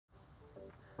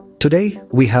Today,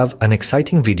 we have an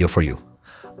exciting video for you.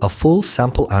 A full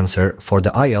sample answer for the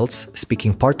IELTS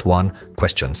Speaking Part 1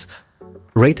 questions,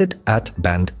 rated at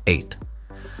Band 8.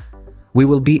 We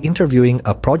will be interviewing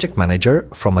a project manager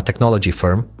from a technology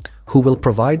firm who will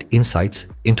provide insights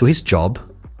into his job,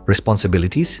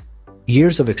 responsibilities,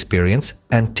 years of experience,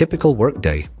 and typical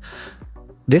workday.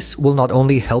 This will not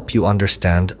only help you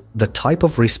understand the type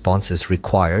of responses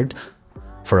required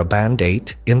for a Band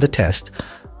 8 in the test,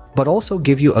 but also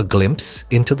give you a glimpse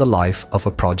into the life of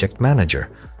a project manager.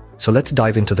 So let's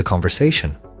dive into the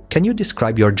conversation. Can you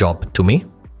describe your job to me?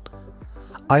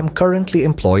 I'm currently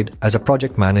employed as a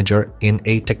project manager in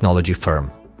a technology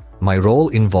firm. My role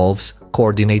involves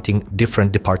coordinating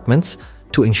different departments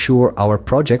to ensure our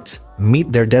projects meet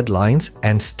their deadlines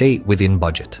and stay within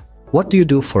budget. What do you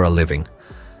do for a living?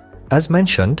 As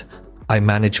mentioned, I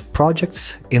manage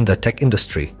projects in the tech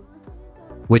industry,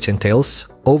 which entails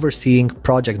overseeing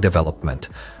project development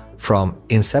from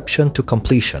inception to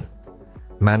completion,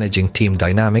 managing team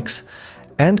dynamics,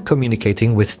 and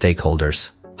communicating with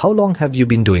stakeholders. How long have you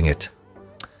been doing it?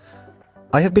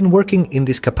 I have been working in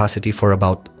this capacity for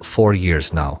about 4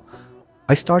 years now.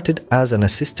 I started as an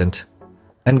assistant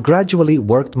and gradually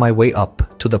worked my way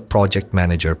up to the project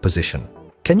manager position.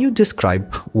 Can you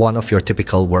describe one of your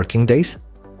typical working days?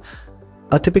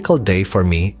 A typical day for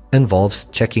me involves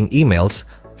checking emails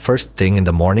first thing in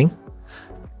the morning,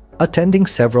 attending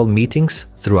several meetings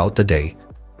throughout the day,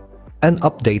 and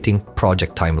updating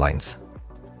project timelines.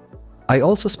 I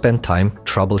also spend time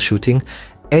troubleshooting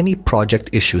any project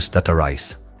issues that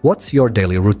arise. What's your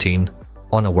daily routine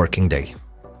on a working day?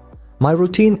 My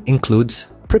routine includes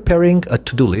preparing a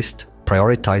to-do list,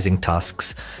 prioritizing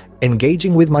tasks,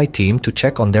 engaging with my team to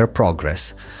check on their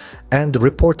progress, and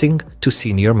reporting to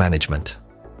senior management.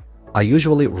 I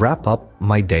usually wrap up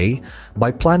my day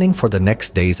by planning for the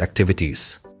next day's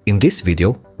activities. In this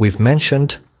video, we've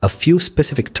mentioned a few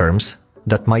specific terms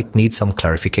that might need some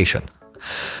clarification.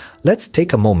 Let's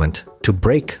take a moment to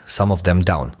break some of them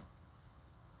down.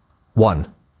 1.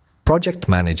 Project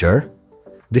manager.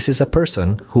 This is a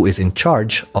person who is in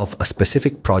charge of a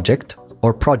specific project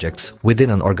or projects within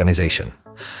an organization.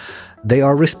 They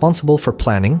are responsible for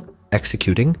planning,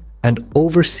 executing, and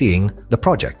overseeing the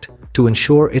project to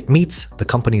ensure it meets the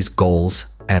company's goals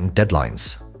and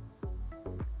deadlines.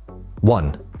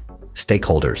 1.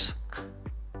 Stakeholders.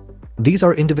 These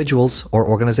are individuals or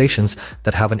organizations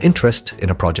that have an interest in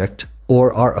a project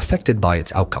or are affected by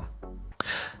its outcome.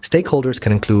 Stakeholders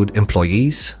can include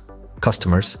employees,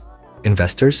 customers,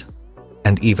 investors,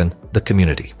 and even the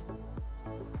community.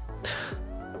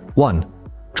 1.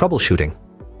 Troubleshooting.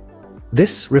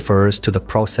 This refers to the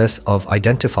process of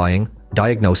identifying,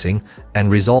 diagnosing,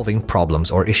 and resolving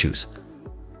problems or issues.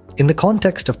 In the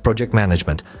context of project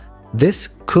management, this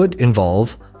could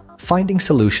involve finding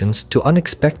solutions to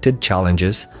unexpected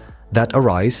challenges that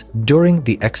arise during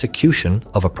the execution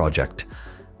of a project.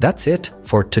 That's it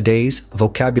for today's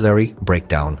vocabulary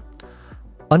breakdown.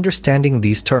 Understanding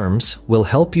these terms will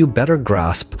help you better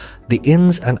grasp the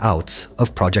ins and outs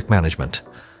of project management.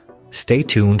 Stay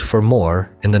tuned for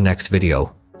more in the next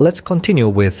video. Let's continue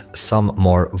with some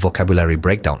more vocabulary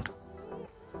breakdown.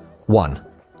 1.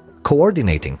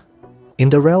 Coordinating.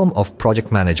 In the realm of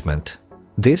project management,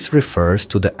 this refers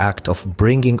to the act of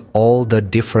bringing all the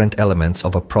different elements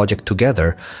of a project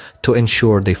together to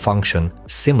ensure they function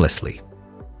seamlessly.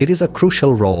 It is a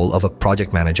crucial role of a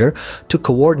project manager to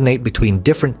coordinate between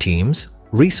different teams,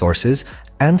 resources,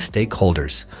 and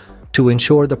stakeholders to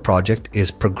ensure the project is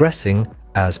progressing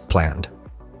as planned.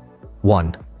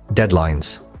 1.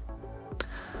 Deadlines.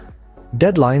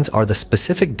 Deadlines are the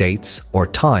specific dates or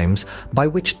times by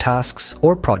which tasks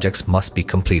or projects must be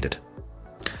completed.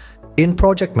 In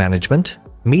project management,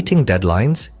 meeting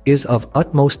deadlines is of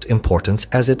utmost importance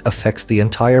as it affects the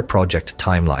entire project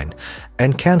timeline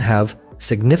and can have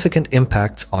significant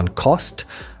impacts on cost,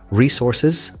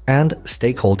 resources, and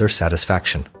stakeholder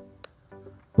satisfaction.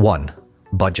 1.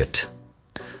 Budget.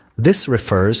 This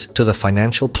refers to the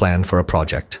financial plan for a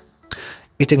project.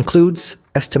 It includes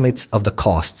estimates of the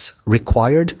costs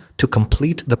required to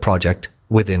complete the project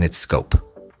within its scope.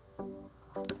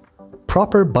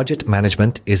 Proper budget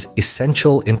management is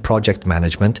essential in project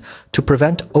management to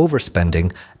prevent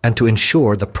overspending and to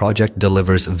ensure the project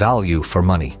delivers value for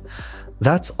money.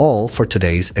 That's all for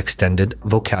today's extended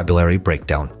vocabulary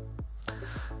breakdown.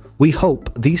 We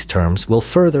hope these terms will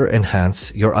further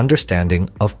enhance your understanding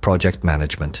of project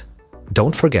management.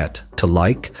 Don't forget to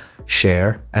like,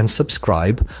 share, and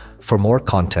subscribe for more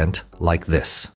content like this.